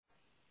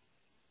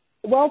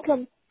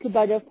Welcome to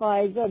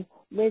Butterflies of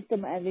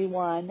Wisdom,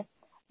 everyone.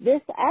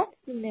 This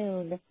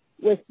afternoon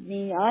with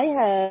me, I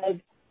have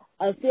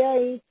a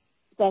very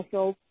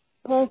special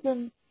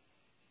person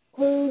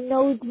who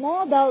knows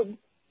more about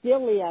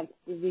celiac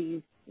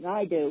disease than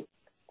I do.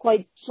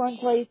 Quite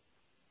frankly,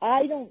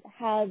 I don't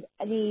have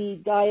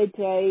any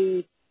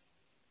dietary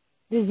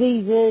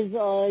diseases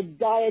or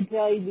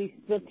dietary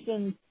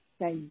restrictions,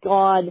 thank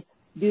God,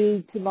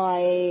 due to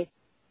my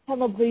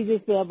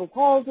hemiplegic cerebral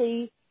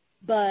palsy,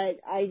 but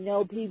I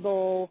know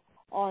people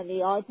on the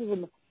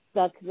autism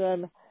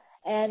spectrum,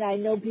 and I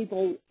know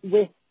people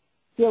with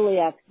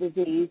celiac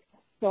disease.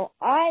 So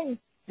I'm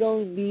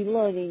going to be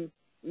learning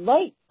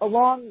right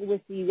along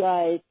with you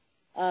guys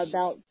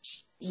about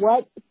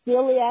what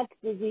celiac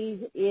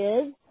disease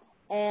is,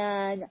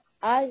 and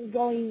I'm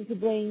going to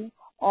bring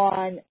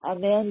on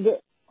Amanda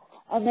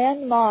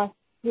Moss,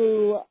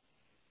 who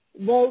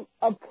wrote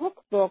a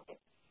cookbook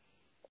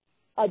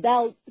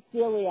about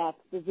celiac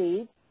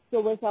disease. So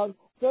without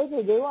further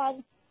ado,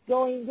 I'm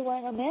going to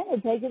let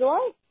Amanda take it away.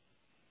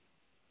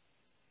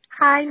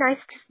 Hi,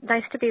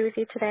 nice to be with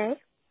you today.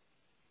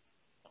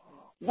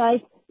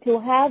 Nice to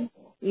have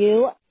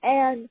you,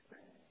 and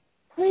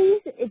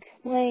please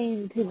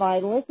explain to my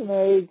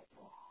listeners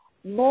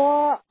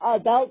more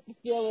about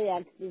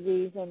celiac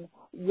disease and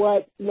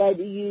what led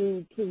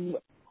you to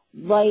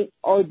write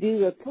or do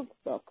the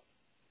cookbook.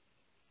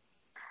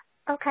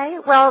 Okay,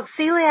 well,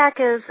 celiac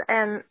is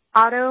an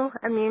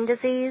autoimmune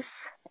disease,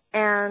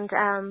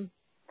 and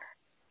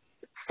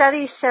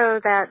studies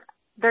show that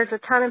there's a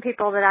ton of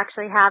people that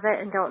actually have it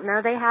and don't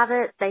know they have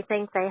it. They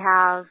think they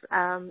have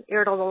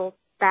irritable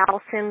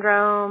bowel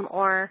syndrome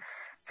or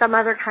some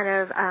other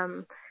kind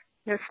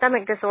of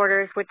stomach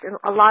disorders, which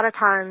a lot of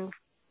times,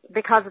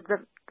 because of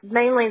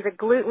mainly the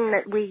gluten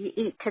that we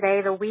eat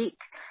today, the wheat,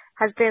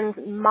 has been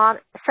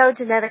so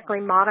genetically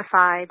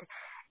modified,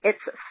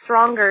 it's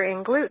stronger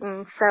in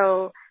gluten.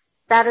 So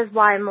that is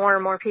why more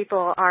and more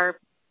people are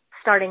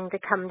starting to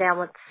come down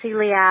with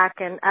celiac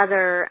and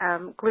other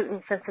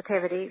gluten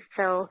sensitivities.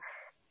 So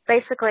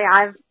basically,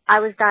 I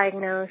was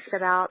diagnosed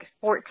about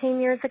 14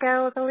 years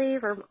ago, I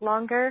believe, or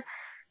longer.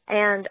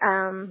 And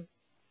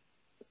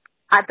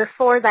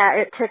before that,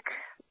 it took,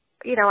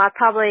 I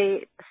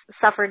probably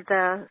suffered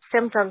the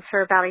symptoms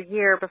for about a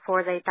year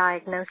before they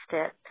diagnosed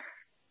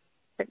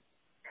it.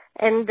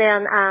 And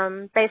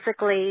then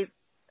basically,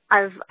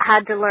 I've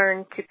had to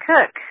learn to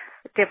cook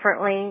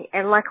differently,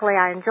 and luckily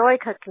I enjoy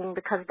cooking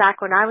because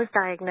back when I was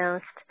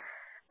diagnosed,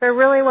 there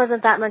really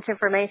wasn't that much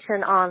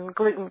information on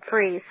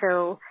gluten-free.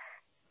 So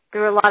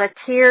through a lot of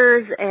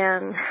tears,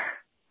 and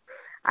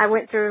I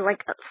went through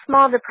like a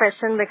small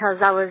depression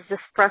because I was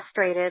just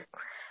frustrated.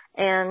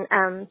 And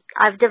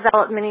I've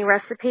developed many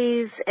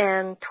recipes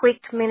and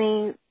tweaked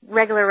many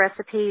regular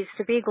recipes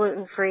to be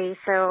gluten-free.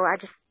 So I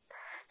just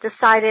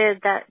decided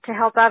that to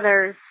help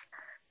others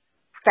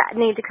that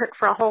need to cook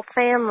for a whole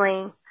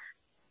family,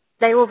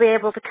 they will be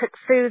able to cook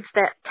foods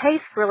that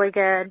taste really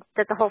good,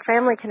 that the whole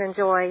family can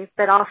enjoy,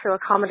 but also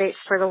accommodates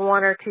for the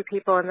one or two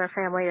people in their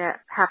family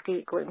that have to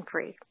eat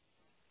gluten-free.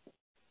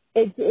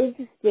 It's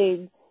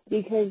interesting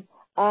because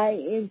I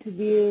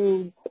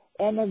interviewed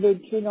Emma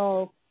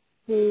Vicino,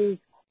 who's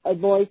a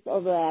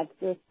voiceover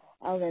actress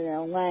out in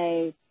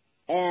LA,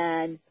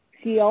 and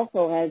she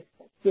also has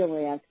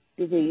celiac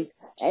disease,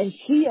 and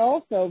she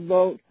also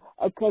wrote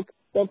a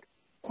cookbook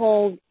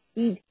called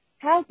Eat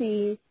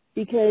Happy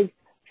because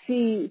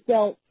she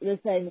felt the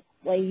same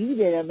way you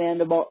did,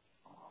 Amanda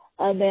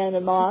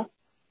Moss,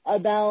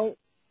 about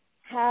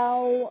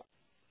how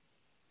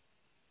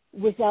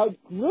without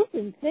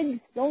gluten, things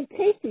don't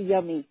taste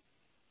yummy.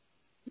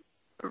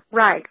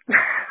 Right.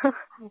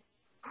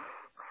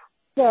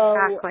 So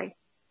exactly.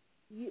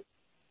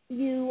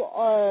 You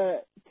are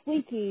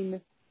tweaking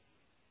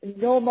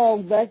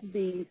normal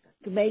recipes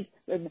to make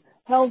them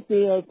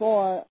healthier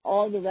for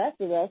all the rest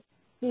of us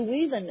who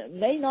even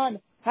may not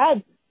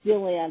have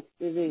celiac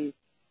disease.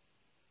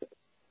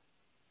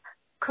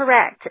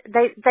 Correct.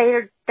 They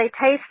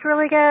taste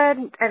really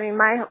good. I mean,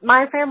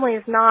 my family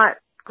is not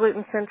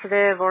gluten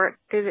sensitive, or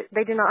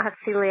they do not have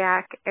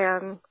celiac,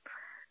 and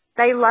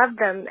they love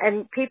them.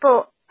 And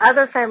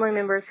other family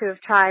members who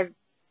have tried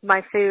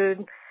my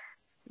food,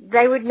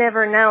 they would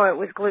never know it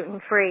was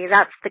gluten free.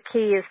 That's the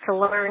key, is to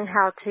learn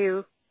how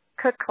to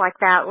cook like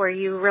that, where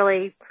you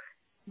really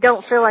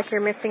don't feel like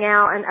you're missing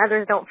out, and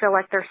others don't feel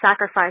like they're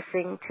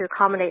sacrificing to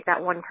accommodate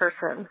that one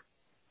person.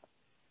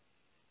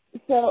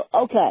 So,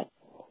 okay.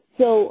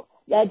 So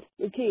that's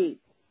the key,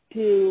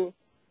 to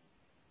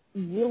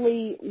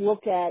really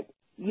look at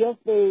your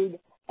food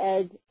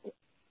as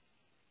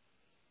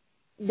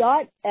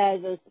not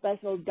as a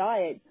special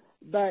diet,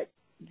 but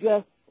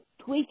just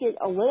tweak it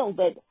a little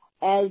bit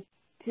as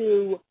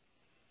to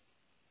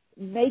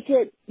make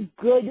it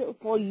good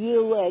for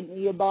you and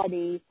your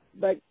body,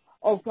 but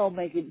also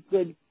make it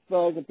good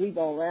for the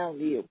people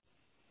around you.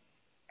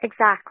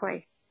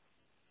 Exactly.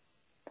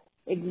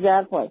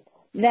 Exactly.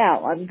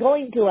 Now, I'm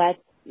going to ask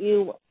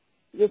you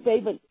your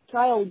favorite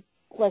child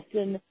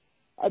question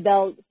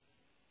about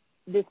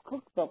this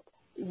cookbook.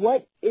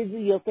 what is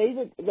your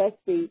favorite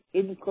recipe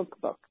in the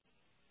cookbook?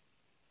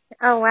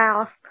 Oh,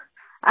 wow.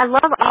 I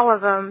love all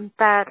of them,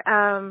 but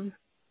I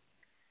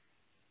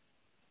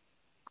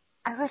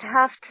would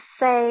have to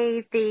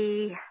say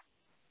the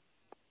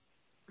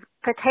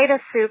potato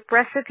soup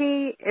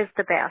recipe is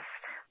the best.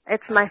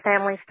 It's my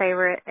family's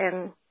favorite,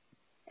 and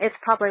it's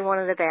probably one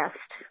of the best.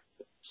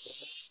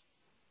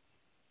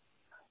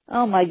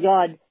 Oh my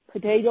God,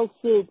 potato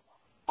soup.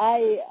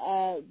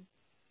 Now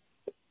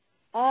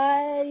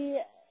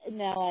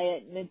I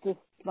admit this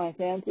to my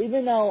fans,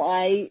 even though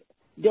I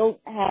don't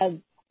have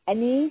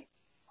any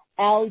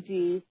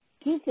allergies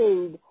to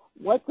food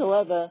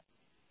whatsoever,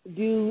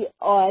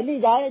 or any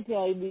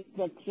dietary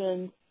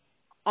restrictions,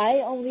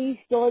 I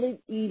only started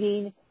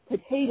eating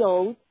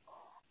potatoes,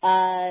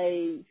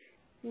 was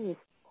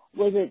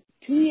it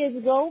 2 years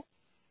ago?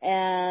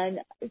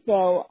 And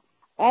so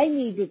I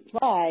need to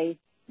try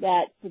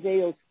that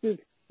potato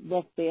soup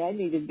recipe. I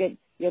need to get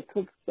your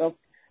cookbook,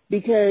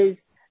 because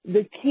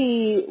the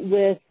key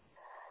with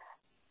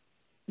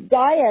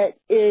diet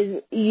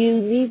is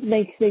you need to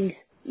make things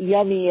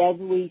yummy, as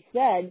we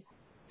said.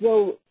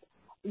 So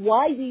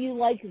why do you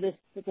like this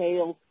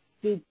potato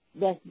soup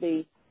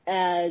recipe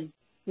as,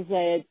 to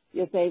say, it's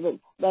your favorite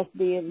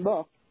recipe in the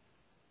book?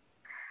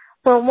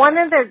 Well,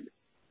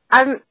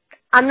 I'm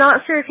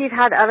not sure if you've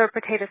had other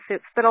potato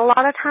soups, but a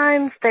lot of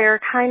times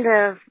they're kind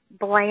of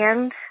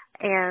bland,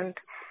 and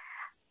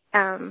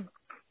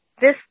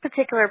this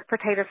particular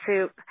potato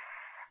soup,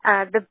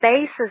 the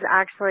base is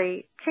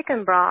actually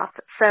chicken broth,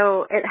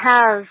 so it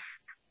has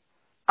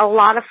a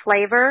lot of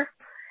flavor,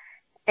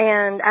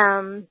 and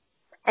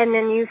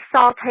then you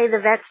saute the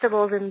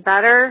vegetables in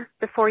butter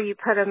before you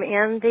put them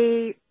in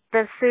the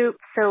soup,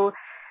 so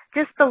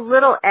just the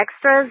little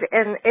extras,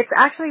 and it's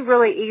actually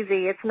really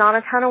easy. It's not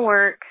a ton of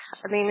work.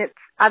 I mean,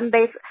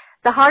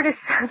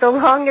 the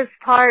longest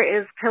part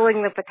is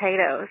peeling the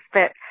potatoes,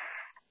 but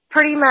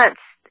pretty much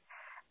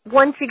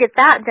once you get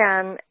that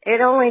done,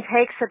 it only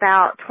takes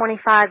about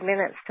 25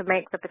 minutes to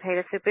make the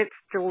potato soup. It's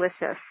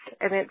delicious,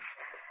 and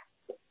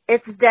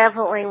it's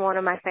definitely one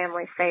of my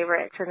family's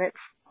favorites, and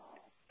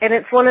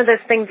it's one of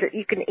those things that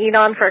you can eat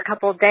on for a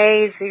couple of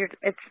days.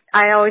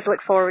 I always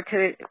look forward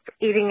to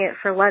eating it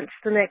for lunch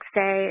the next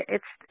day.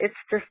 It's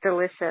just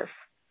delicious.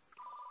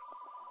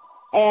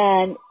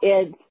 And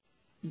it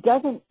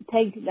doesn't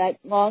take that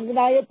long, and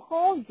I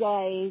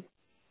apologize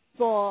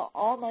for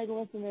all my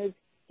listeners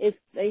if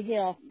they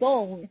hear a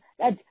phone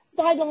that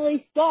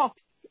suddenly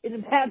stops in the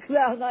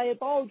background. I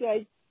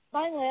apologize.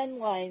 My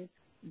landline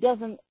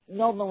doesn't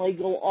normally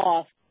go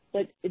off,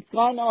 but it's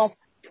gone off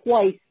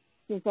twice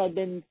since I've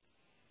been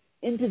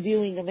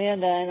interviewing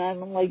Amanda, and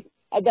I'm like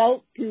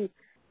about to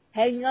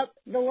hang up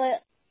the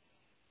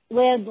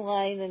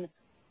landline and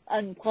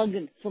unplug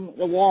it from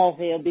the wall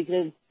here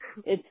because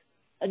it's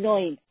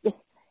annoying.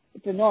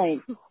 It's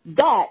annoying.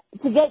 But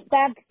to get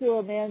back to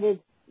Amanda's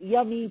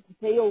yummy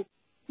potato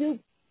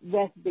soup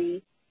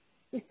recipe,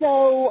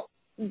 so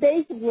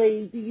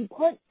basically, do you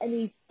put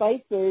any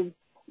spices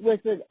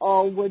with it,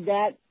 or would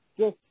that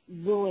just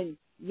ruin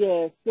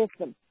your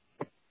system?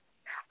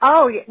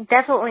 Oh, yeah,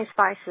 definitely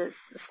spices.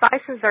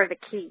 Spices are the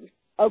key.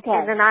 Okay.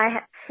 And then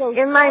so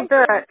in my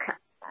book,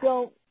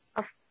 don't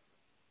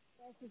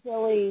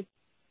necessarily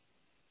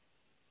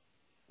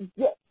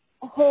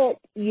hurt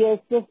your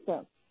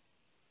system.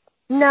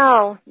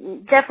 No,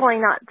 definitely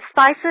not.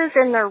 Spices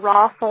in their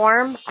raw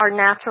form are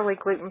naturally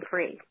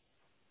gluten-free.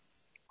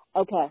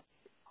 Okay.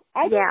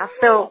 It's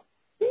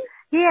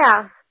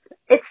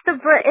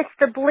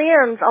the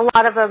blends, a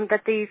lot of them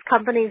that these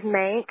companies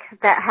make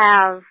that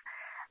have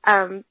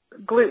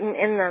gluten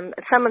in them.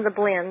 Some of the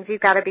blends,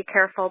 you've got to be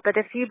careful. But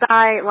if you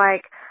buy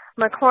like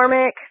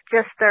McCormick,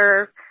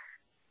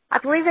 I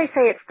believe they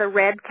say it's the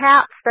red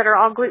caps that are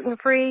all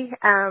gluten-free.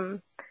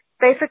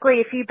 Basically,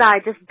 if you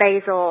buy just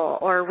basil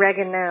or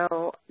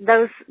oregano,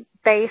 those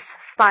base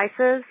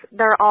spices,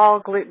 they're all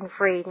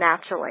gluten-free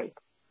naturally.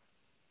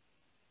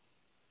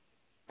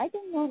 I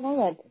did not know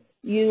that.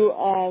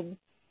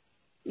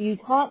 You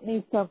taught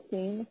me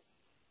something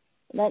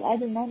that I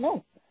did not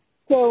know.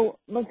 So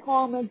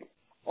McCormick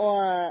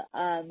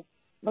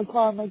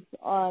McCormick's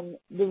on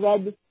the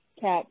red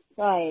cap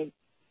side,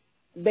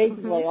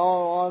 basically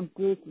all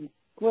gluten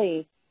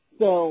free.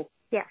 So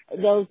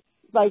those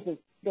spices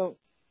don't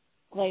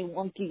play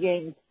wonky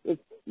games with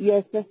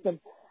your system.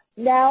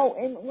 Now,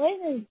 in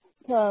layman's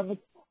terms,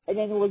 and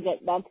then we'll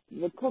get back to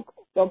the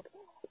cookbook,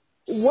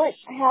 what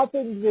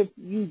happens if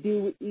you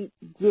do eat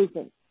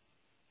gluten?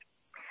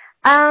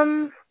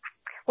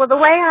 Well, the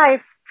way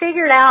I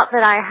figured out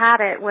that I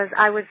had it was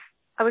I was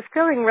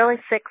feeling really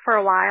sick for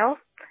a while,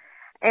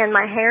 and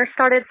my hair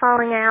started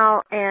falling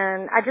out,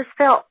 and I just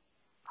felt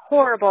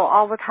horrible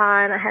all the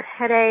time. I had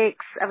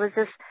headaches. I was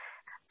just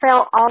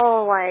felt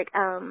all like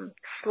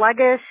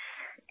sluggish,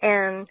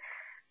 and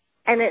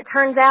it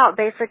turns out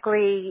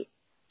basically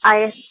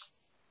I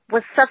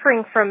was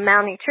suffering from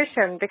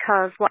malnutrition,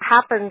 because what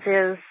happens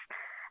is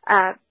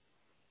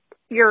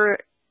your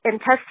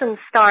intestines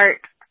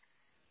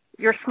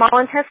your small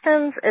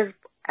intestines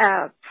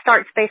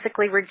starts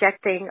basically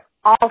rejecting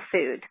all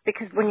food,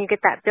 because when you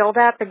get that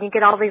buildup and you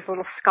get all these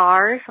little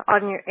scars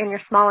in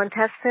your small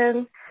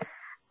intestine,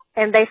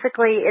 and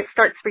basically it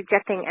starts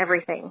rejecting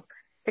everything,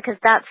 because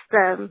that's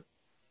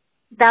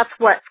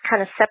what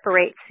kind of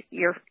separates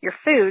your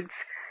foods.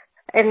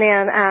 And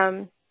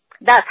then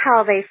that's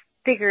how they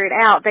figure it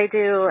out. They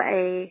do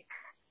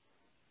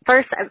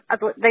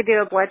they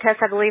do a blood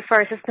test, I believe,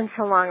 first. It's been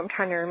so long, I'm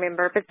trying to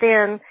remember. But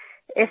then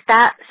if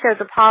that shows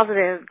a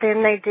positive,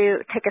 then they do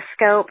take a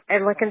scope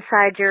and look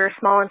inside your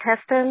small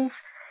intestines.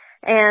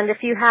 And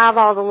if you have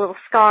all the little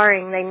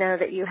scarring, they know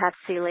that you have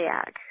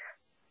celiac.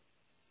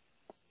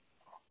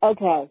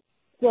 Okay.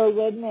 So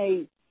when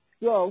they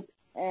stroke,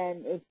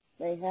 and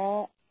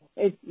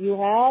if you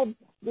have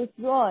this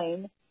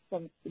drawing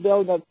from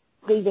build-up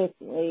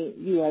previously,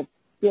 you have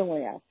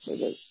celiac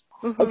disease.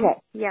 Mm-hmm. Okay.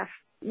 Yes.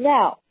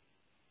 Now,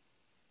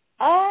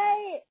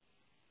 I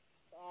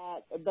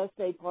at a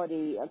birthday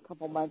party a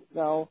couple months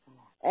ago,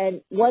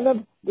 and one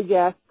of the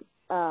guests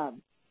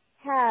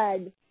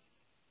had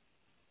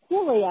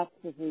celiac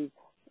disease,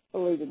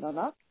 believe it or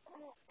not,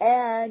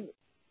 and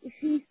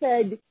she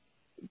said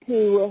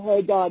to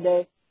her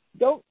daughter,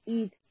 "Don't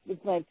eat the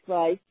French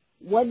fries."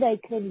 When they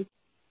couldn't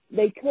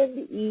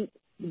eat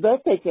the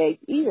birthday cake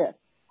either,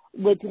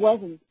 which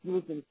wasn't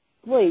gluten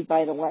free,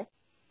 by the way.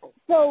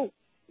 So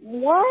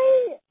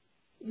why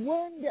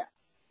wouldn't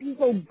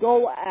people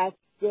go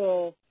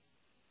after?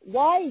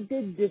 Why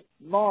did this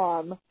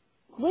mom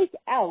freak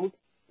out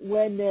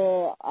when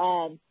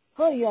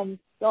her young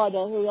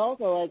daughter, who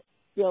also has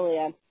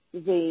celiac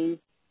disease,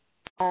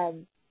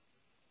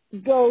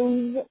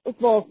 goes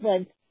for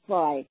French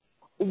fry?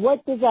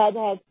 What does that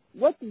have?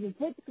 What does a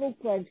typical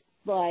French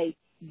fry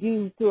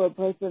do to a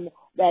person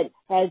that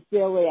has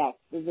celiac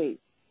disease?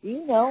 Do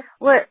you know?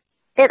 Well,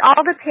 it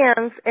all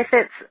depends if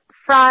it's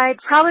fried,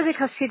 probably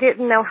because she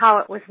didn't know how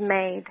it was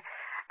made.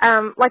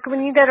 Like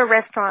when you go to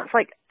restaurants,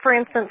 like for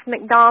instance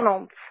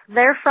McDonald's,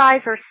 their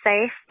fries are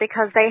safe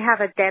because they have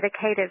a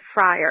dedicated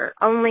fryer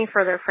only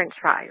for their French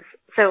fries.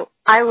 So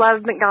I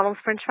love McDonald's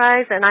French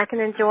fries, and I can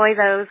enjoy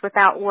those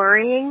without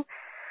worrying.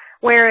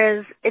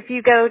 Whereas if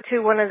you go to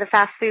one of the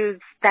fast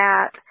foods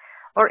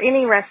or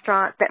any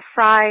restaurant that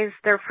fries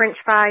their French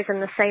fries in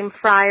the same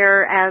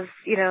fryer as,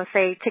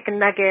 say chicken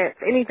nuggets,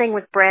 anything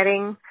with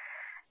breading,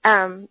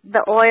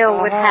 the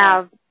oil would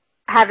have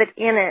it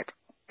in it.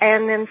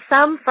 And then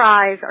some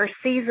fries are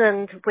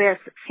seasoned with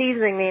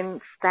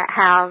seasonings that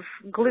have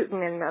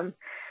gluten in them.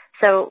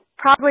 So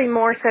probably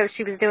more so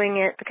she was doing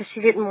it because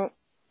she didn't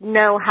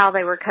know how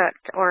they were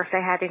cooked, or if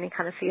they had any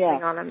kind of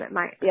seasoning on them that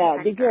might.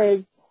 Yeah,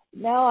 because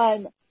now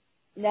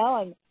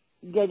I'm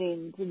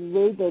getting to the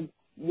root of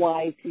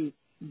why she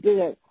did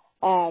it.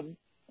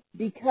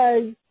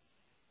 Because,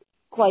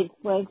 quite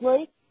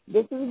frankly,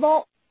 this is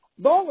a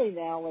bowling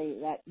alley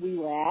that we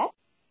were at,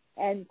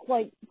 and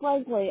quite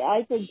frankly,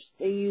 I think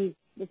they use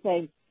the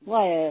same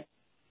fryer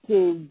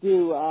to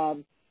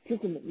do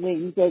chicken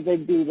wings as they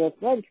do the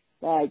French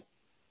fries.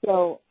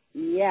 So,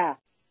 yeah,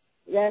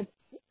 that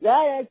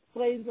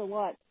explains a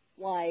lot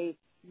why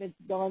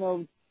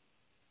McDonald's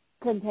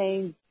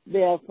contains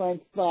their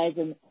French fries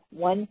in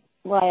one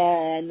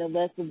fryer and the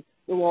rest of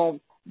the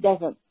world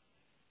doesn't.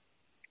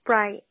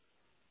 Right.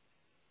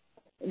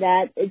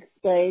 That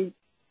explains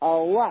a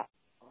lot.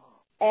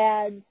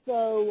 And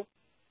so,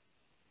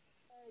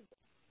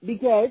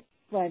 because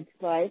French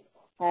fries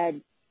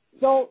have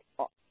salt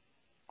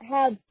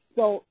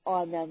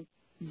on them,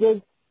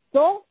 does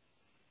salt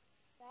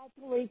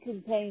naturally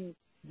contain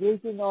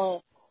gluten,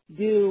 or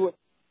do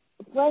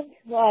French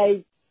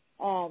fries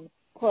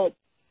put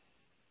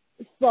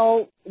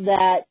salt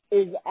that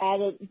is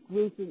added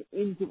gluten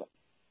into it?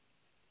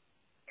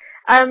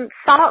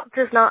 Salt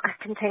does not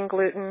contain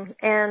gluten,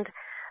 and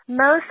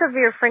most of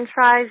your French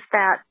fries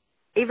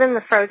even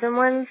the frozen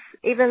ones,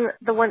 even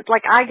the ones,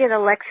 like I get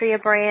Alexia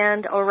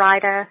brand,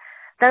 Ore-Ida,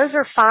 those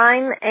are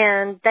fine,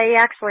 and they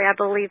actually, I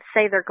believe,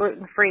 say they're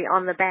gluten-free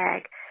on the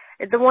bag.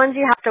 The ones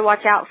you have to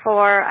watch out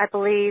for, I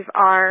believe,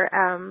 are,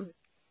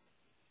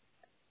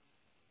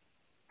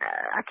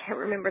 I can't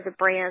remember the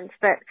brands,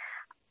 but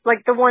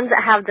like the ones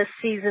that have the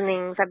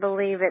seasonings, I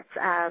believe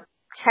it's,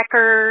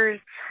 Checkers.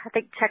 I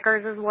think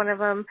Checkers is one of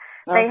them.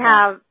 Okay.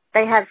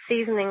 They have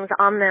seasonings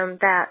on them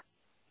that,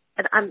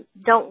 and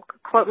don't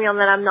quote me on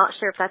that. I'm not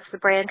sure if that's the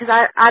brand,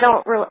 because I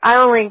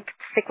only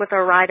stick with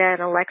Ore-Ida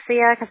and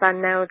Alexia because I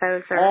know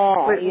those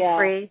are gluten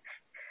free.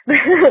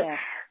 Yeah.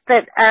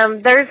 But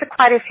there's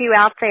quite a few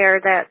out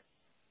there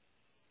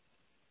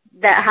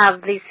that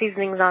have these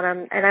seasonings on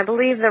them, and I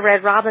believe the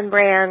Red Robin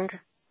brand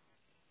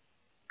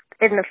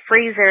in the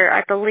freezer,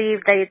 I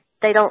believe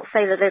they don't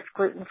say that it's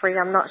gluten free.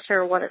 I'm not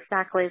sure what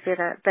exactly is in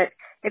it, but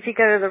if you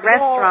go to the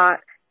restaurant,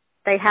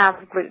 they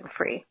have gluten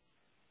free.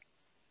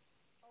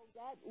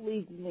 That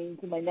leads me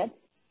to my next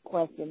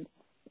question.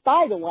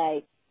 By the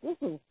way, this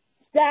is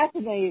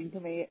fascinating to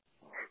me,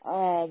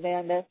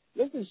 Amanda.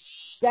 This is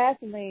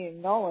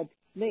fascinating knowledge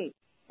to me.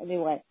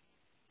 Anyway,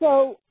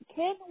 so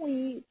can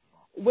we,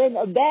 when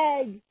a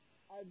bag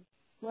of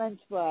French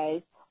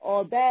fries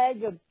or a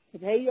bag of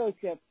potato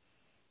chips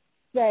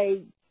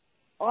say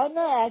on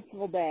the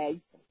actual bag,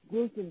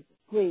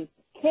 gluten-free.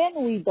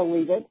 Can we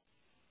believe it?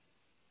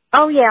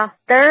 Oh yeah,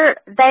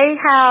 they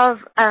have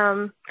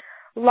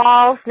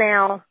laws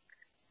now.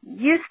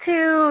 Used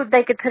to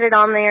they could put it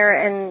on there,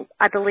 and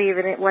I believe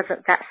and it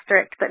wasn't that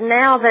strict. But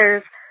now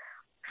there's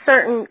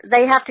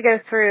they have to go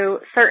through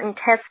certain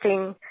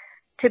testing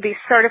to be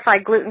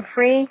certified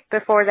gluten-free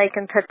before they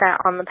can put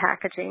that on the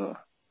packaging.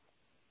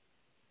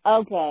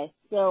 Okay,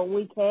 so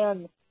we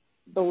can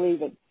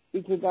believe it,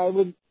 because I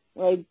would,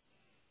 like,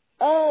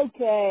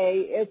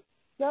 okay, if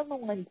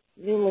someone's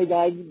newly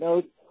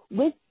diagnosed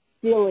with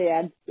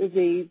celiac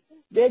disease,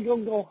 they're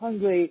going to go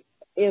hungry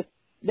if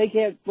they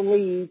can't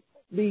believe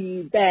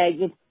the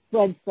bag of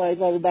French fries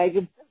or the bag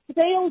of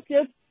potato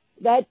chips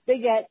that they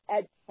get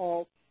at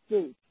Whole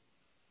Foods.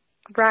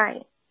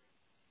 Right.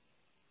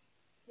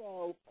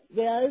 So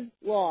there's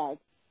laws.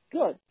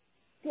 Good.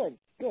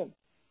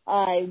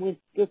 I was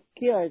just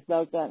curious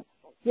about that.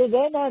 So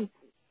they're not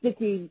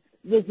sticking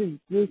this is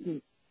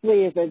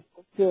gluten-free if it's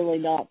truly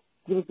not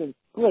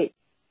gluten-free.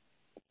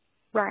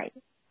 Right.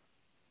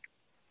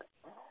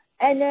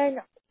 And then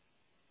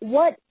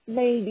what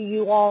made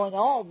you all in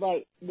all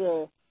write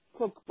the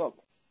cookbook?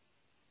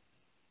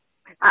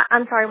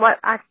 I'm sorry, what?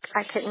 I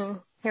couldn't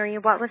hear you.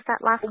 What was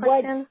that last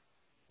question?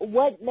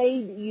 What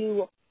made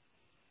you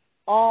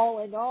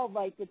all in all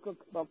write the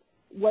cookbook?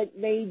 What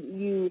made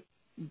you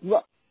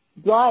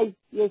drive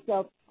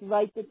yourself to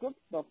write the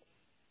cookbook?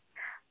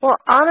 Well,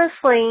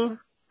 honestly,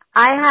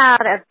 I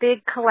had a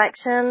big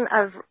collection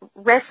of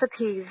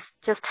recipes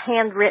just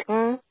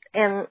handwritten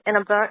in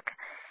a book.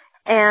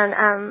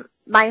 And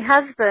my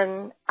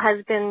husband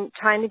has been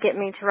trying to get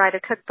me to write a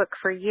cookbook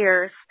for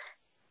years.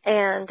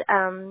 And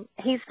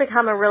he's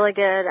become a really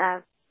good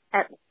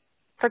at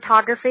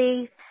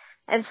photography.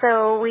 And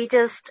so we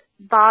just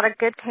bought a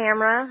good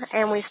camera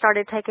and we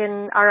started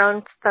taking our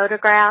own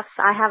photographs.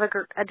 I have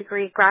a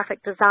degree in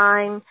graphic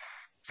design.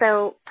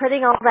 So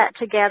putting all that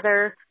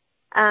together,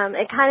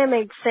 it kind of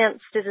made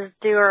sense to just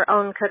do our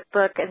own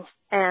cookbook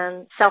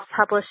and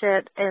self-publish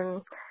it.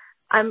 And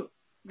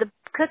the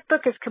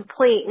cookbook is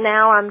complete.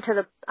 Now I'm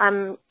to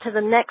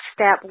the next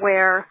step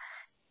where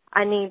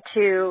I need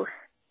to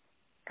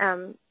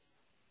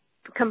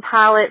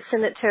compile it,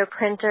 send it to a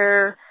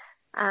printer,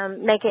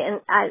 make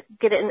it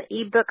get it in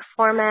ebook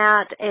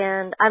format,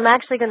 and I'm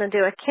actually going to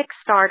do a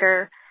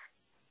Kickstarter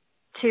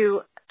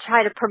to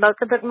try to promote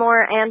the book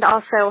more, and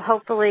also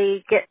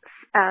hopefully get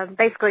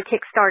basically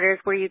Kickstarters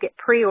where you get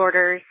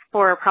pre-orders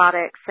for a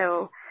product.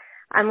 So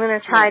I'm going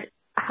to try.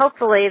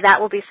 Hopefully that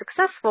will be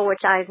successful,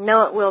 which I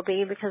know it will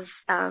be, because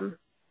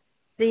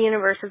the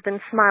universe has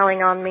been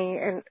smiling on me,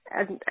 and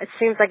it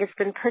seems like it's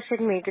been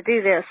pushing me to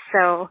do this.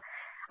 So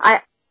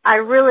I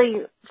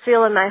really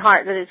feel in my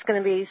heart that it's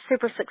going to be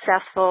super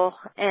successful,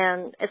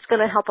 and it's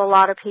going to help a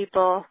lot of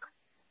people,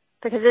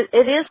 because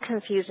it is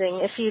confusing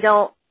if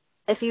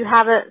you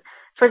haven't,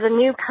 for the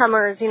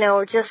newcomers,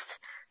 just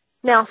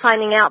now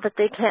finding out that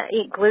they can't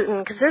eat gluten,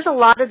 because there's a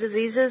lot of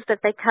diseases that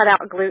they cut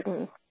out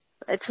gluten.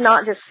 It's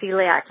not just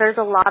celiac. There's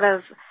a lot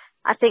of,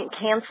 I think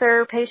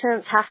cancer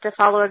patients have to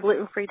follow a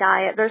gluten-free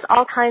diet. There's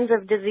all kinds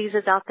of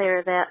diseases out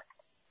there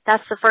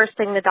that's the first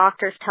thing the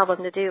doctors tell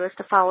them to do, is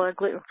to follow a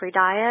gluten-free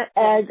diet.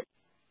 As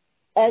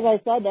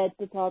I said at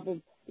the top of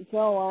the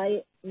show,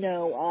 I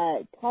know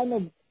a ton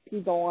of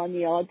people on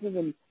the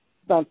autism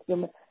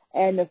spectrum,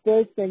 and the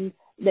first thing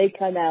they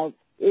cut out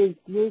is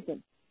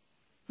gluten.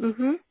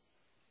 Mhm.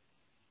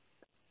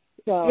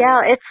 So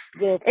yeah,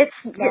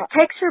 it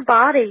takes your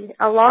body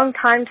a long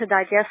time to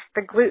digest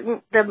the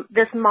gluten,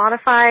 this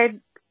modified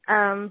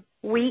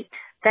wheat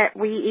that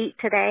we eat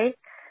today.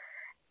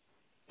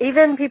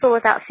 Even people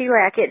without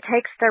celiac, it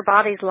takes their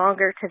bodies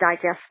longer to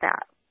digest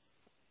that.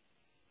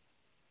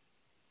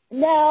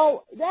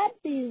 Now, that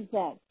being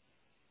said,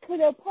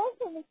 could a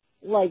person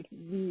like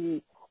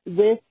me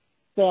with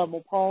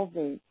cerebral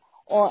palsy,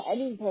 or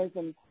any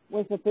person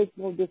with a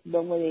physical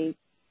disability,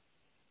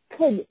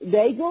 could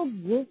they go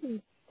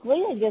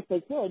gluten-free? I guess they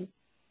could.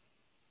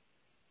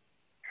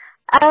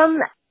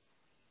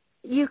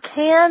 You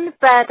can,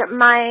 but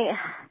my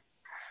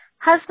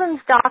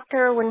husband's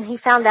doctor, when he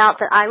found out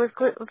that I was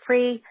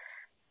gluten-free,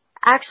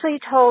 actually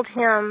told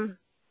him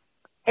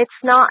it's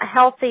not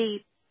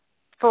healthy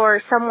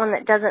for someone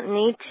that doesn't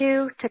need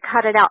to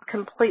cut it out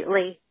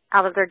completely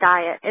out of their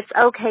diet. It's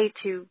okay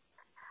to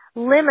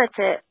limit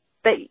it,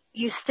 but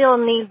you still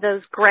need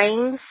those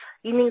grains.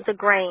 You need the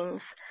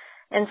grains.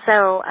 And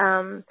so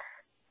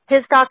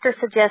his doctor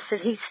suggested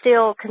he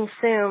still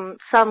consume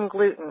some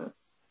gluten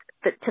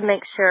to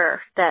make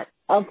sure that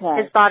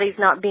his body's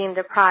not being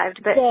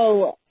deprived. But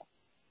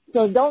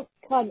So don't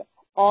cut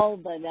all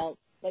of them out,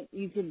 but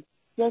you can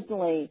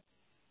certainly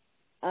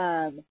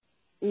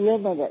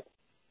limit it.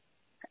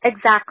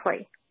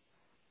 Exactly.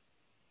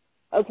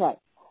 Okay.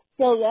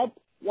 So that's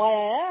why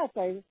I asked.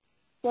 I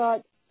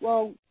thought,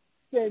 well,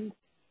 since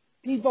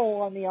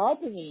people on the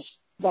autism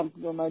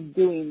spectrum are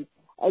doing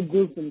a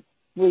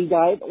gluten-free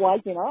diet, why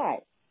can't I?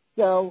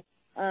 So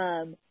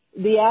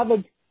the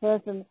average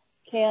person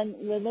can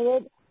limit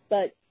it,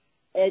 but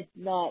it's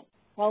not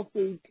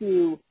healthy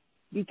to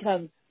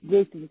become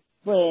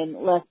gluten-free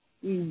unless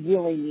you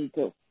really need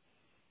to.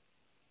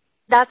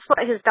 That's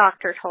what his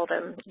doctor told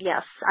him.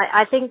 Yes,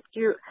 I think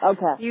you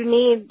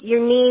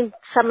need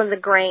some of the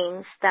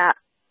grains that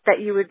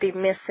you would be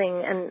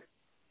missing,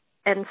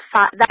 and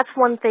that's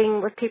one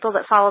thing with people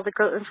that follow the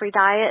gluten-free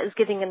diet is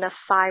getting enough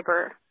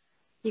fiber.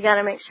 You got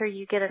to make sure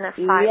you get enough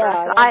fiber.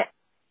 Yeah,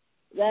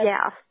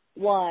 that's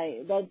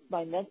why. That's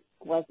my next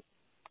question.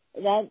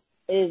 That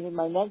is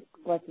my next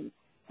question.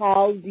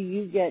 How do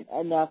you get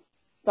enough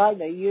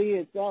fiber? You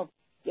yourself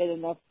get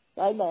enough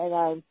fiber, and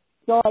I'm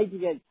sorry to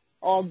get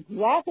all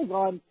graphic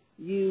on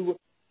you,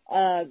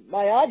 my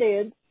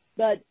audience,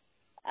 but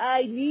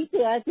I need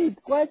to ask these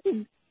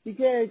questions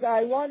because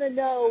I want to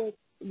know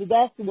the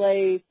best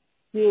way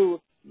to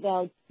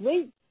now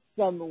treat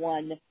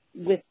someone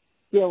with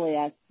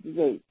celiac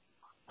disease.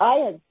 I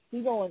have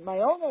people in my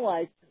own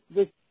life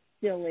with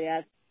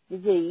celiac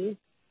disease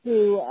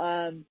who,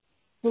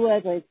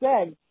 as I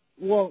said,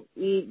 won't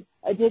eat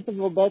a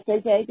typical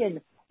birthday cake and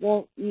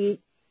won't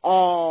eat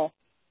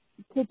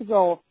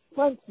typical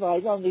French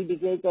fries only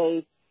because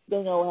they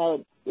don't know how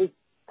it is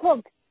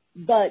cooked.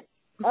 But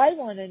I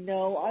want to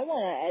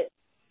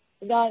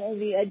not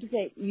only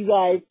educate you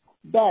guys,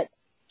 but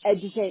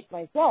educate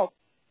myself.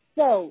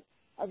 So,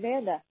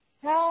 Amanda,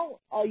 how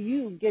are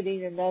you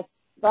getting enough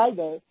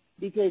fiber?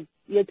 Because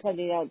you're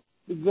cutting out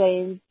the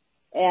grains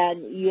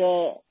and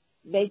you're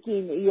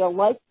making your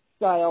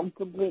lifestyle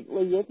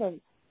completely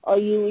different. Are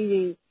you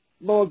eating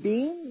more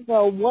beans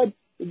or what's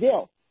the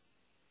deal?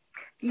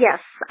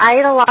 Yes, I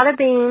eat a lot of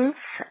beans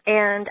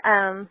and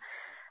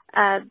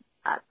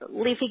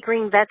leafy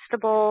green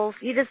vegetables.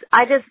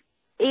 I just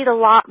eat a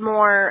lot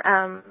more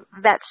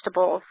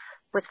vegetables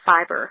with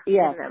fiber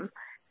in them.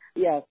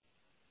 Yes,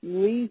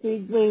 leafy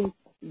green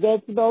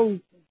vegetables,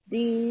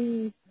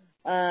 beans,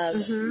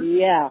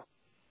 dates,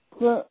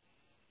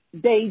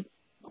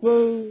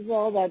 prunes,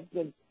 all that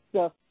good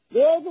stuff.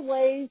 There's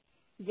ways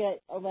to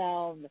get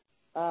around.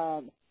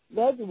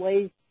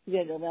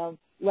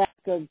 Lack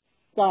of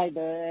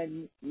fiber,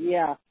 and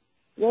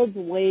there's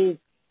ways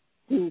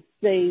to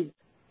save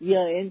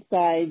your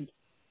insides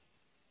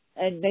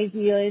and make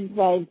your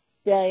insides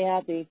very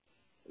happy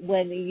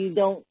when you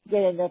don't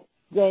get enough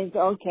grains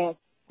or can't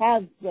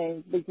have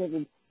grains because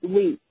it's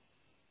wheat.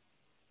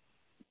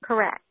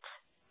 Correct.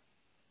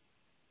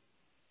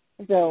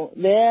 So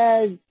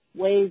there's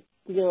ways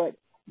to do it.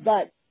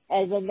 But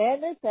as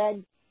Amanda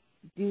said,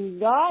 do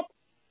not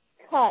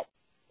cut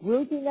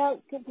gluten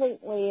out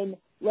completely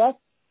unless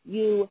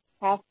you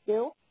have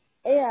to,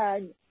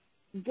 and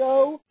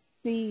go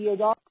see your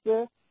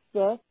doctor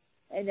first,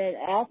 and then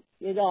ask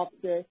your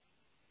doctor,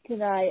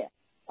 can I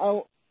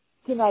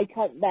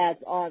cut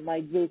back on my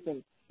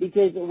gluten?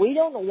 Because we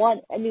don't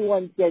want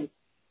anyone to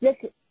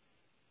get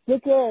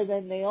sicker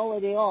than they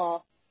already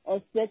are,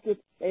 or sick if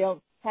they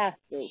don't have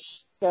to.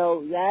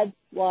 So that's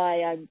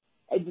why I'm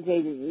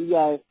educating you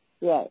guys.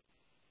 Yeah.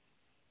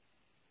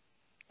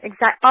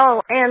 Exactly.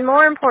 Oh, and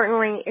more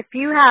importantly, if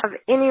you have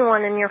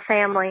anyone in your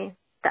family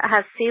that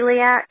has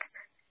celiac,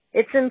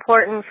 it's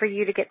important for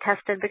you to get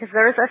tested because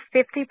there's a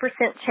 50%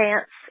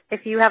 chance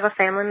if you have a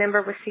family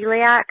member with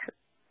celiac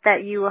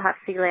that you will have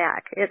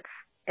celiac.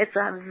 It's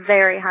a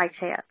very high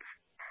chance.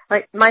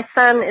 Like my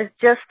son is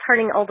just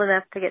turning old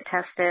enough to get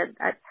tested.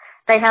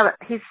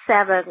 He's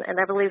 7, and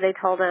I believe they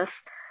told us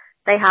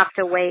they have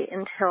to wait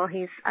until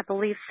he's, I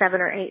believe, 7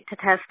 or 8 to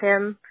test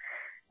him.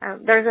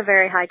 There's a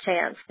very high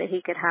chance that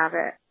he could have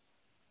it.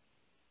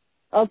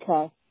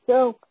 Okay.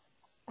 So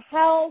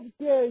how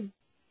does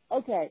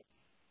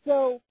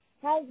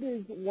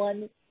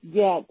one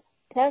get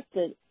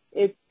tested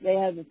if they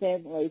have a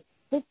family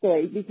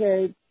history?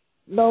 Because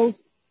most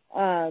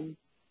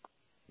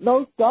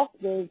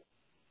doctors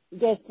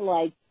just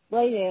like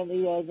brain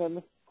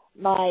aneurysm.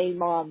 My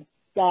mom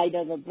died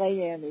of a brain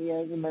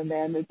aneurysm,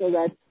 and so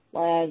that's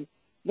why I'm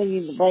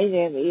bringing the brain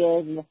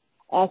aneurysm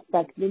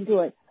aspect into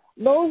it.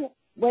 When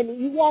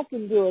you walk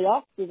into a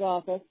doctor's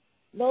office,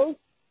 most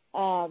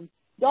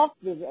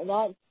doctors are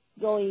not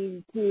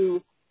going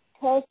to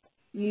test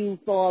you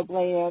for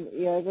brain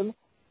aneurysm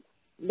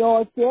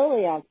nor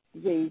celiac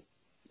disease.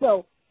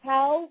 So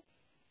how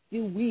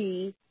do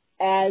we,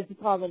 as the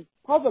common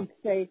public,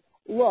 say,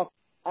 look,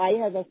 I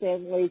have a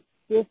family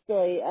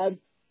history of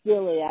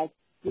celiac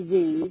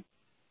disease.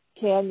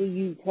 Can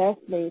you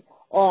test me?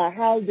 Or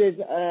how does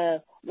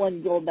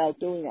one go about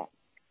doing that?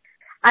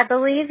 I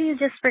believe you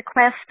just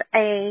request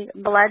a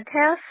blood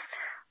test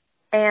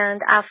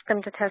and ask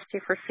them to test you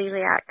for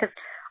celiac. Because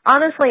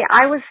honestly,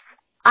 I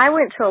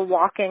went to a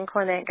walk-in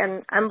clinic,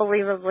 and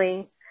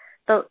unbelievably,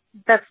 the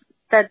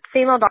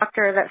female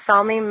doctor that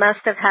saw me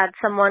must have had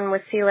someone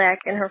with celiac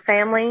in her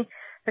family,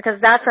 because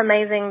that's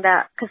amazing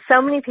because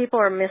so many people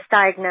are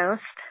misdiagnosed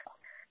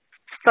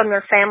from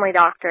their family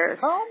doctors.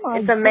 Oh my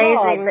It's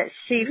amazing God. that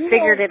she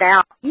figured it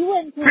out. You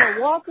went to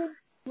a walk-in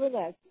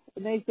clinic,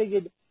 and they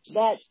figured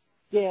that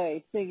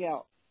scary thing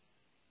out.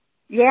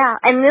 Yeah,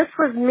 and this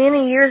was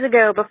many years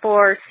ago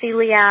before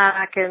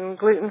celiac and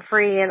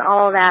gluten-free and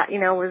all of that,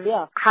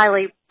 was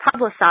highly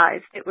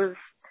publicized. It was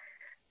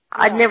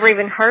I'd never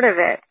even heard of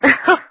it.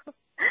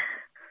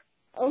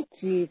 Oh,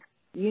 geez.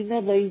 You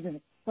never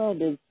even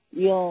heard of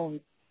your own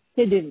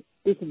hidden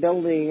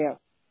disability here.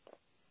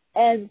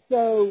 And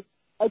so,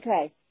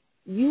 okay,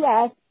 you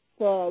ask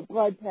for a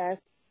blood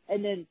test,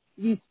 and then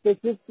you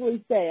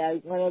specifically say,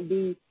 I want to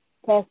be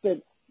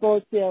tested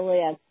for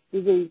celiac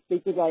disease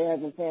because I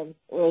have a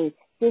family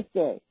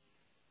history.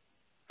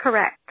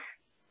 Correct.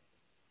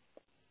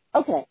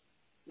 Okay,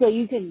 so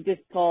you can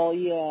just call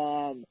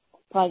your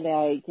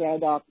primary care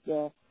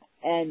doctor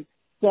and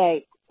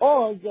say,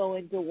 or go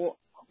into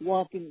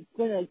walk-in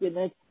clinic, and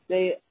if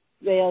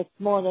they are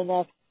smart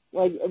enough,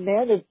 like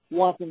Amanda's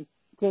walk-in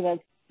clinic,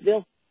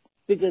 they'll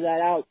figure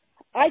that out.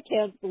 I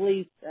can't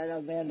believe that,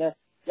 Amanda.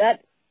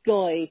 That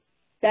story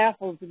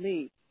baffles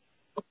me.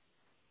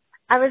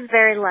 I was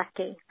very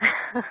lucky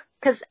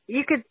because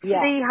you could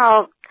see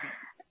how,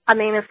 I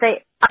mean,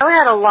 I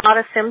had a lot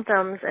of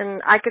symptoms,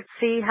 and I could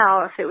see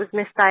how if it was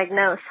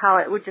misdiagnosed, how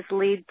it would just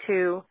lead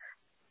to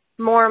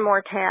more and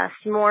more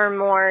tests, more and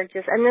more and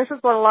this is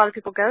what a lot of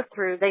people go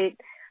through.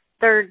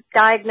 They're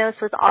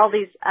diagnosed with all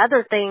these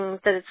other things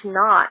that it's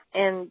not,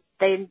 and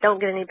they don't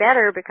get any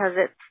better because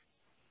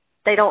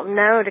they don't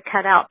know to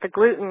cut out the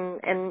gluten,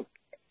 and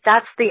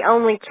that's the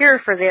only cure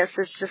for this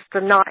is just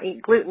to not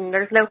eat gluten.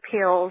 There's no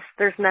pills.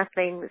 There's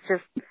nothing. It's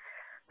just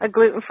a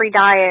gluten-free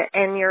diet,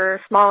 and your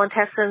small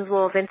intestines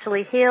will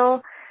eventually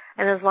heal,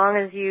 and as long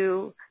as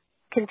you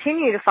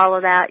continue to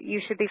follow that, you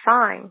should be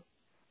fine.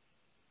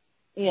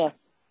 Yeah,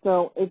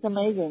 so it's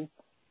amazing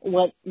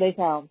what they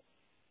found.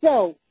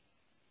 So,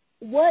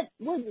 what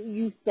would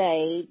you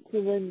say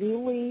to the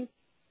newly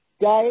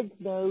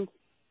diagnosed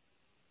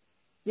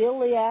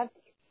celiac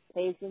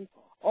patient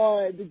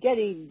or the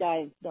getting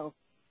diagnosed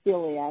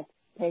celiac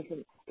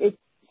patient? If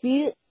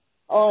she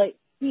or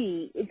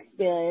he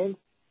experienced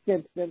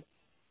symptoms,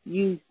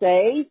 you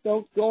say,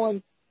 don't go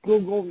on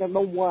Google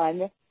number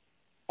one,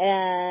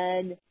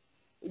 and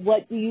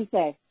what do you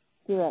say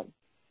to them?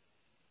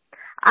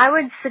 I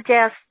would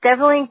suggest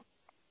definitely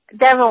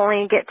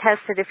get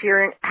tested if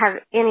you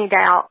have any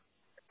doubt.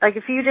 Like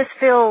if you just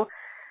feel,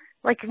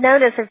 like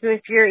notice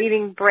if you're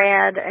eating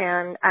bread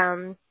and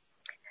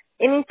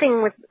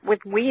anything with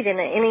wheat in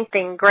it,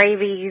 anything,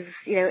 gravies,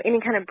 any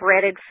kind of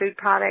breaded food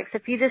products,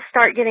 if you just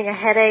start getting a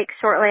headache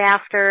shortly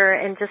after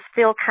and just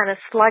feel kind of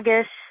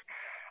sluggish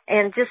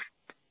and just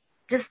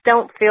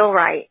don't feel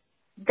right,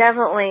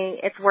 definitely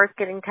it's worth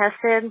getting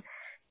tested.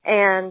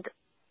 And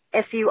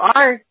if you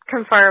are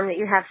confirmed that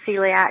you have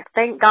celiac,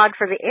 thank God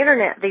for the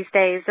internet these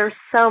days. There's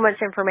so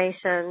much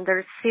information.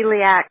 There's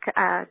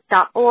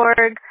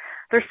celiac.org.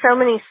 There's so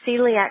many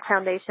celiac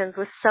foundations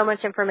with so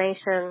much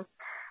information.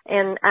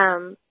 And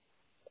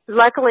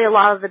luckily, a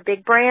lot of the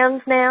big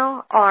brands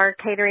now are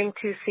catering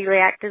to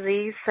celiac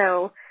disease.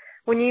 So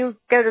when you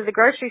go to the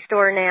grocery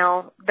store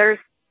now, there's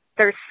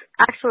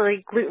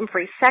actually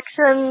gluten-free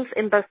sections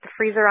in both the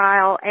freezer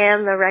aisle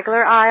and the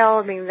regular aisle.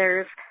 I mean,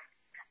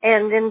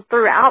 and then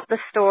throughout the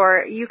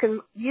store, you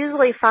can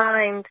usually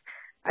find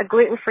a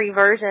gluten-free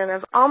version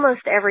of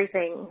almost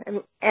everything,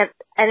 and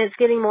it's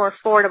getting more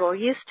affordable.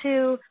 Used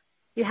to,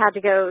 you had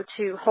to go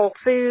to Whole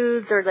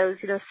Foods or those,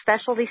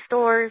 specialty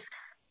stores,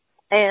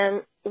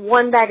 and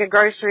one bag of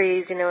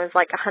groceries, is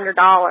like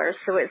 $100.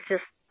 So it's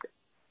just,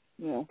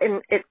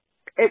 and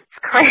it's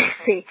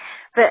crazy,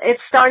 but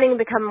it's starting to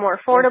become more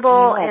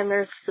affordable, and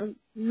there's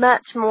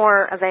much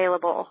more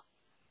available.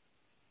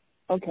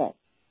 Okay,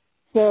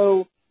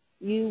 so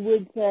you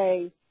would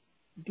say,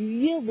 do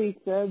your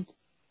research,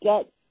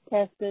 get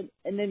tested,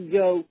 and then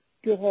go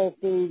to Whole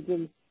Foods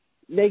and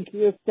make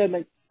your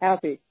stomach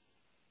happy.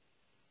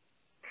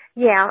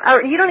 Yeah,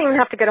 or you don't even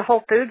have to go to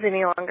Whole Foods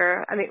any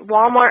longer. I mean,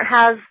 Walmart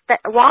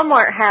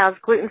has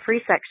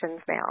gluten-free sections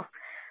now.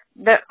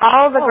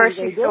 All the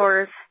grocery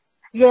stores,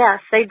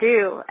 yes, they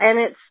do,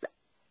 and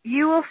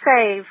you will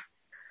save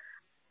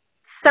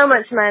so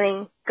much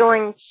money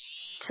going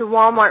to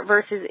Walmart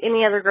versus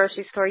any other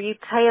grocery store. You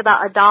pay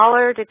about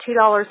 $1 to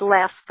 $2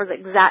 less for the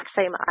exact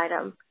same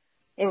item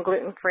in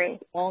gluten-free.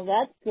 Oh,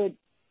 that's good.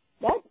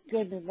 That's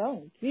good to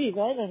know. Geez,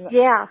 I didn't know.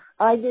 Yeah.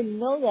 I didn't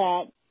know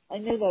that. I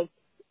knew that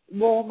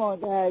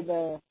Walmart had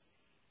a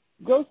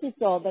grocery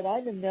store, but I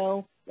didn't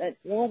know that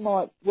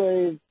Walmart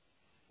was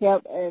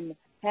kept and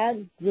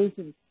had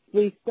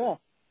gluten-free stuff.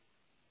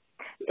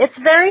 It's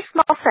a very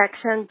small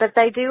section, but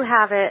they do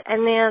have it.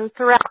 And then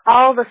throughout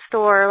all the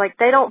store, like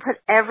they don't put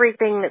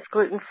everything that's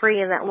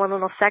gluten-free in that one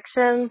little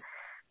section.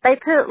 They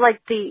put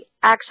like the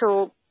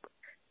actual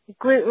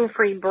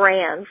gluten-free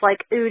brands,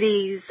 like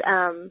Udi's,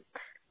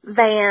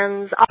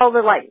 Vans, all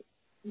the like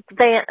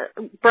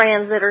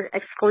brands that are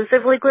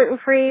exclusively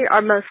gluten-free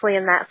are mostly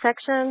in that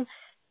section.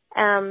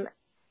 And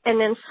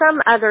then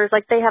some others,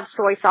 like they have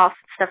soy sauce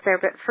and stuff there,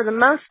 but for the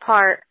most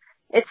part,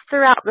 it's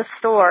throughout the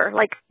store.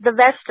 Like the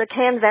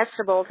canned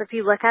vegetables, if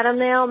you look at them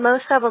now,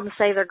 most of them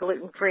say they're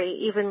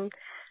gluten-free, even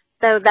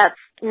though that's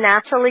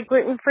naturally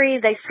gluten-free.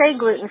 They say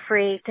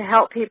gluten-free to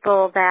help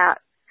people that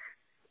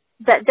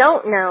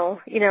don't know,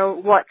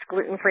 what's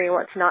gluten-free and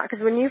what's not.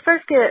 Because when you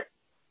first get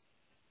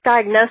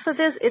diagnosis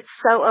is, it's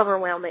so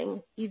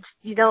overwhelming. You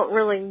don't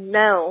really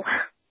know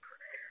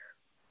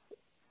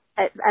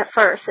at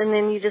first, and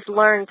then you just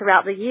learn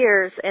throughout the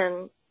years.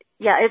 And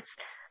yeah,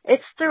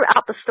 it's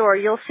throughout the store.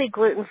 You'll see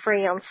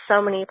gluten-free on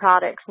so many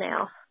products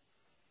now.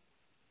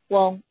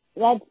 Well,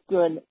 that's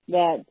good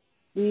that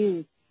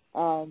you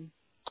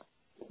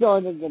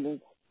started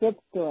getting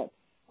tips to it.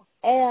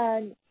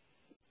 And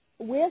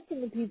where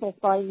can the people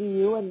find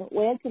you, and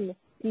where can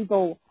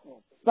people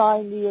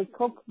find your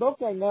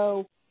cookbook? I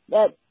know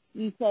that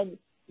you said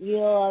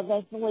you're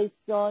eventually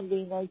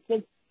starting a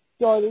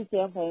Kickstarter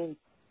campaign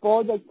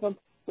for the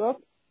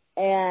cookbook,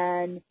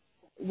 and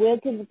where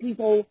can the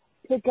people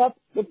pick up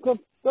the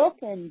cookbook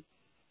and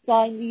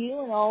find you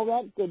and all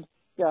that good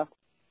stuff?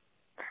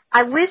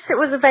 I wish it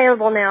was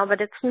available now,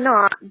 but it's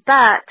not.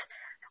 But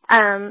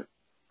our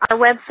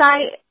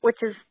website,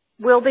 which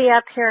will be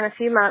up here in a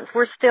few months,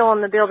 we're still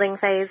in the building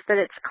phase, but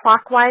it's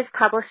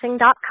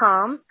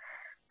clockwisepublishing.com.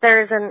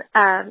 There's an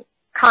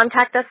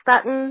contact us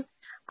button.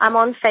 I'm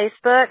on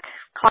Facebook,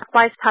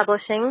 Clockwise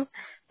Publishing,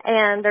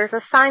 and there's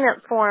a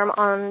sign-up form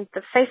on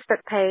the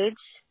Facebook page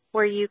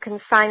where you can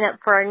sign up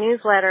for our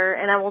newsletter,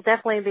 and I will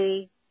definitely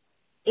be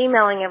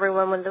emailing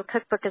everyone when the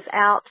cookbook is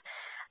out.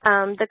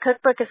 The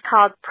cookbook is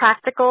called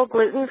Practical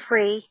Gluten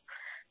Free,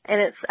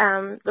 and it's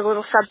the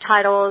little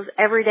subtitle is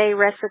Everyday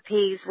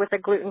Recipes with a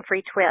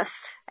Gluten-Free Twist.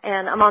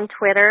 And I'm on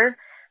Twitter.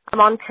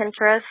 I'm on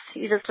Pinterest.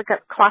 You just look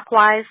up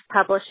Clockwise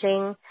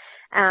Publishing,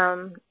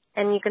 and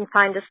you can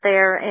find us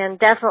there. And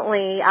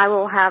definitely I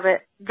will have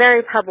it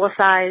very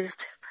publicized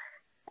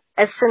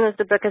as soon as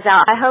the book is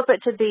out. I hope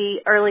it to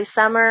be early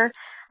summer,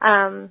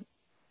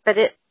 but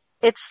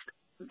it's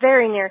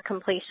very near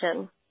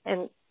completion.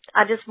 And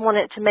I just want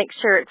it to make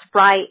sure it's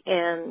right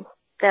and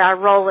that I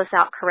roll this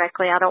out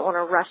correctly. I don't want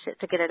to rush it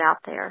to get it out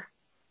there.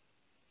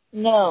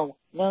 No,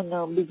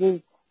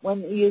 because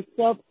when you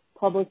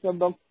self-publish a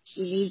book,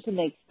 you need to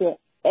make sure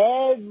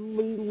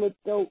every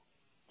little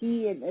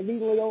T and every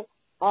little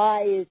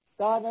I is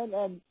dotted,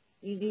 and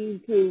you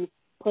need to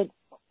put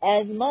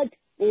as much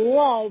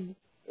love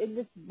in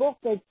this book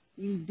as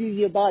you do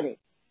your body.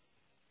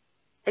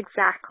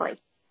 Exactly.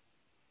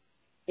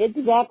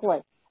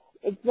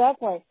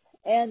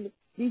 And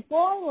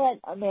before I let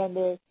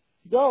Amanda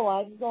go,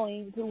 I'm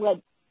going to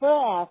let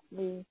her ask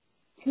me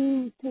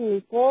 2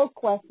 to 4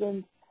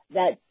 questions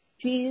that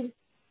she's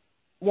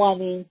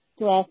wanting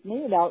to ask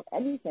me about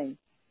anything.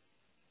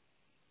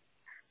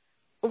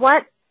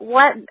 What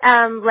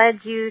led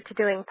you to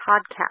doing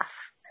podcasts?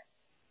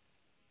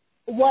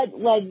 What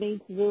led me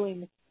to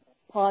doing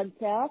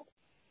podcasts?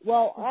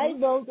 Well, I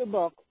wrote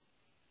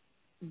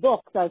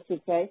books, I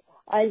should say.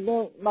 I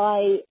wrote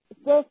my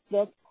first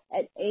book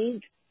at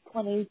age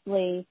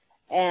 23,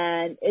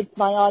 and it's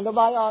my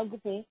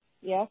autobiography,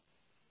 yes.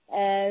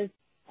 As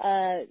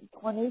a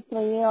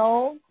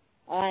 23-year-old,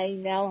 I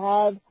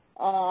now have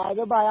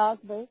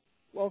autobiography.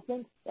 Well,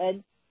 since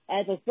then,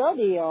 as a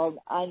 30-year-old,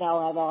 I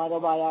now have an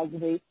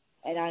autobiography,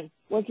 and I'm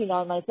working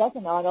on my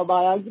second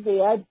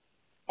autobiography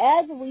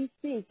as we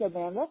speak,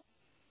 Amanda.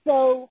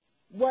 So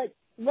what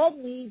led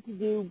me to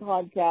do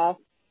podcasts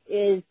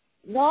is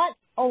not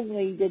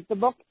only did the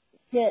book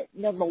hit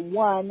number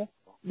 1,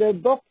 the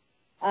book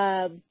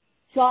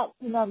shot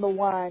to number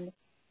 1,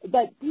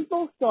 but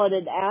people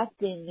started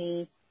asking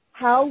me,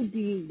 how do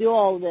you do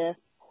all this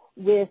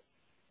with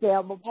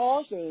cerebral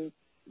palsy,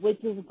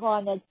 which is a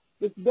chronic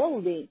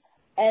disability?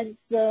 And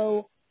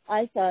so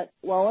I thought,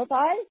 well, if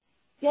I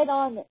get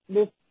on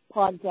this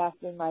podcast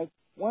in like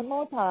one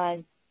more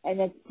time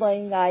and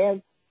explain I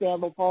have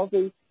cerebral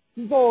palsy,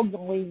 people are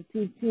going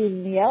to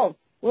tune me out,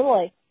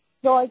 really.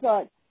 So I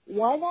thought,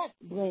 why not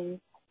bring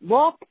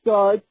rock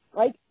stars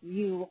like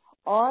you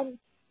on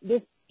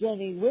this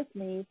journey with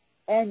me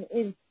and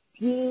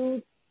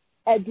infuse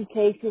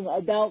education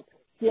about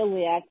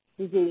celiac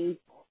disease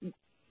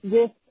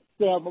with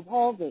cerebral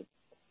palsy.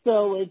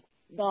 So it's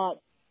not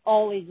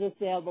always a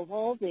cerebral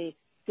palsy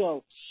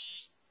show.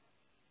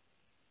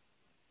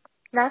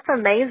 That's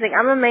amazing.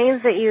 I'm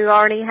amazed that you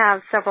already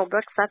have several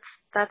books.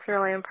 That's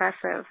really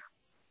impressive.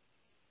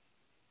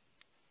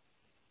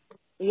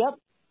 Yep.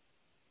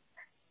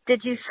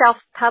 Did you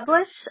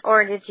self-publish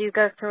or did you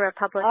go through a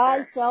publisher?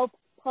 I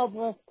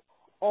self-published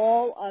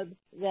all of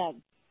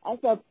them.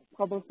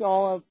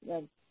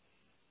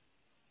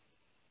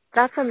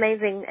 That's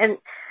amazing.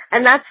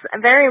 And that's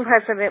very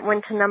impressive. It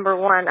went to number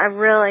 1. I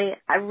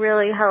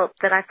really hope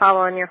that I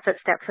follow in your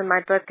footsteps, and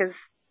my book is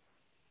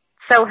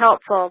so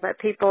helpful that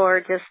people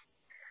are just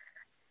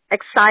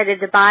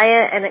excited to buy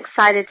it and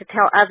excited to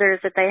tell others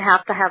that they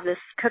have to have this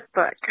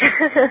cookbook.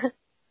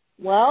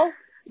 Well,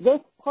 this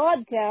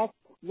podcast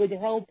would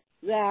help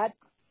that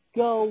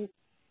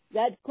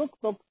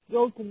cookbook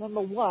go to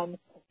number 1,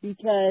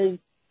 because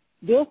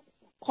this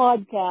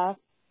podcast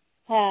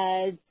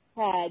has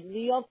had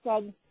New York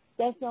Times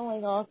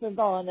bestselling authors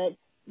on it.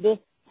 This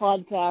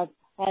podcast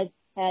has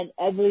had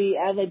every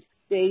average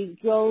stage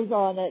shows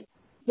on it.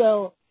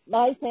 So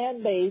my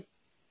fan base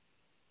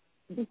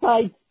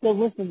decides to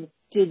listen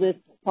to this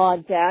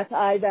podcast.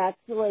 I've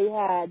actually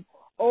had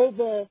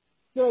over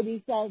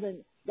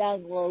 30,000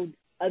 downloads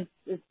of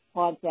this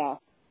podcast.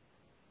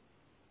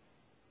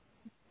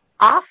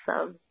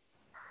 Awesome.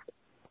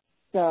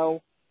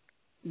 So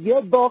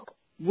your book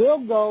will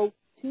go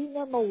to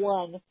number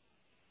 1.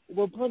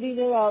 We're putting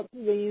it out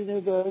to the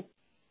universe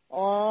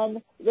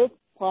on this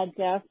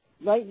podcast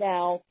right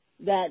now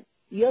that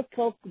your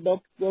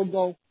cookbook will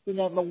go to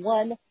number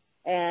 1,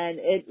 and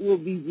it will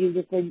be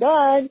beautifully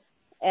done,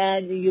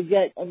 and you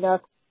get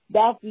enough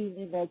backing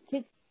in the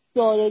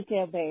Kickstarter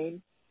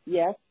campaign.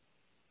 Yes.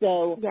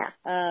 So, yeah.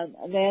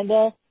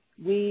 Amanda,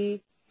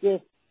 we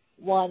just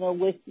want to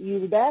wish you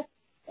the best.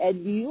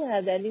 And do you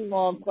have any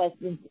more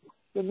questions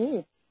for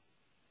me?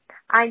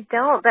 I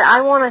don't, but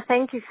I want to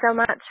thank you so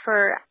much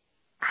for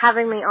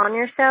having me on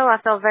your show. I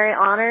feel very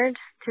honored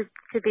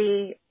to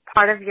be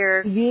part of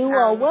your You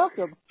are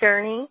welcome.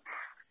 journey.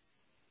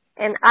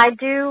 And I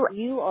do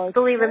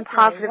believe in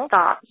positive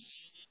thoughts.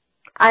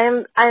 I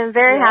am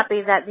very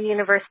happy that the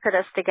universe put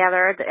us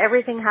together. That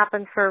everything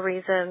happens for a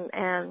reason,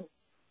 and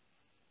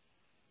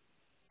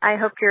I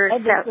hope your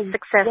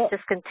success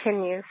just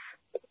continues.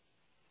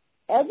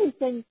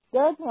 Everything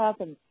does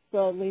happen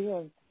for a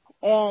reason.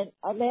 And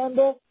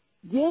Amanda,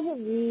 give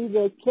me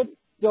the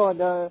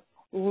Kickstarter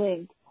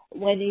link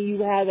when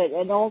you have it,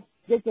 and I'll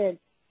stick it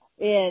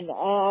in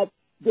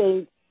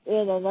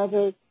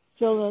another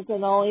show notes,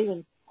 and I'll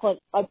even put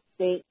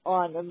update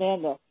on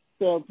Amanda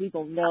so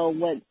people know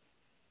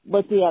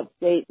what the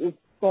update is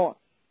for.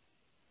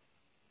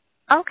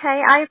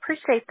 Okay, I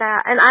appreciate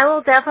that. And I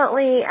will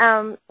definitely,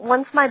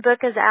 once my book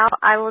is out,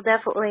 I will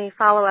definitely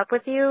follow up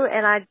with you,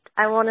 and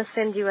I want to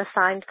send you a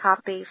signed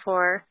copy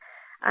for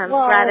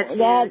gratitude.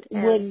 That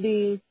would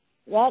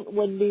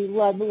be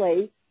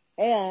lovely,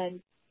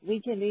 and we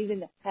can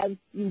even have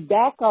you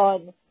back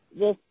on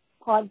this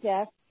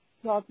podcast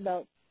to talk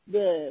about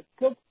the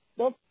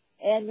cookbook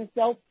and the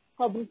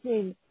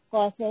self-publishing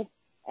process,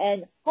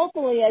 and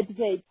hopefully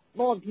educate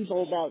more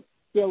people about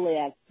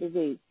celiac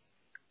disease.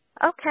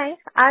 Okay,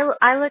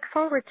 I look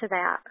forward to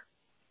that.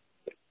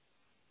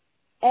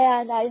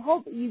 And I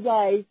hope you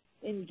guys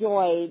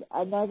enjoyed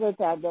another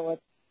fabulous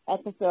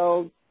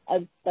episode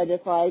of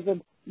Butterflies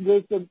of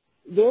Wisdom.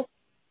 This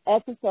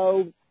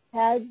episode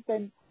has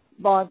been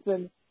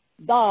sponsored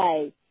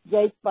by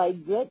Grace by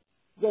Grit.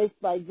 Grace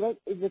by Grit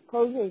is a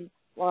clothing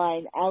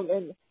line out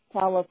in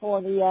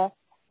California,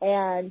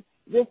 and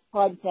this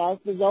podcast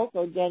is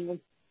also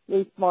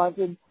generously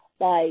sponsored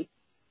by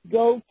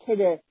Go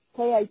Twitter,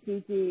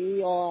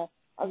 K-I-T-T-E, or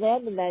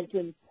Amanda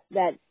mentioned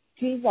that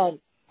she's on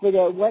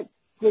Twitter. What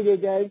Twitter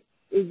does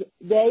is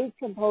they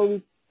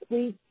compose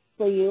tweets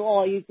for you,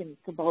 or you can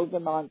compose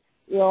them on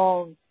your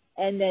own,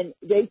 and then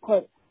they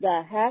put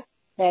the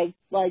hashtag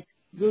like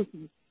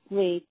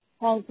gluten-free,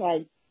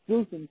 hashtag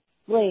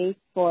gluten-free,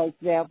 for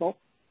example.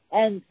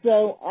 And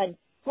so,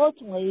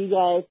 unfortunately, you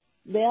guys,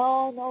 they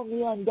all know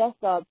me on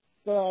desktop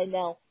right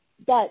now,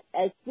 but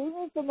as soon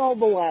as the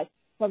mobile app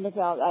comes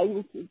out, I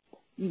will keep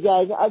you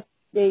guys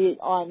updated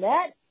on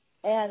that,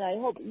 and I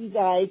hope you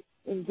guys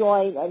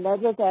enjoyed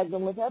another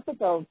fabulous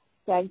episode.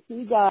 Thanks to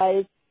you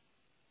guys.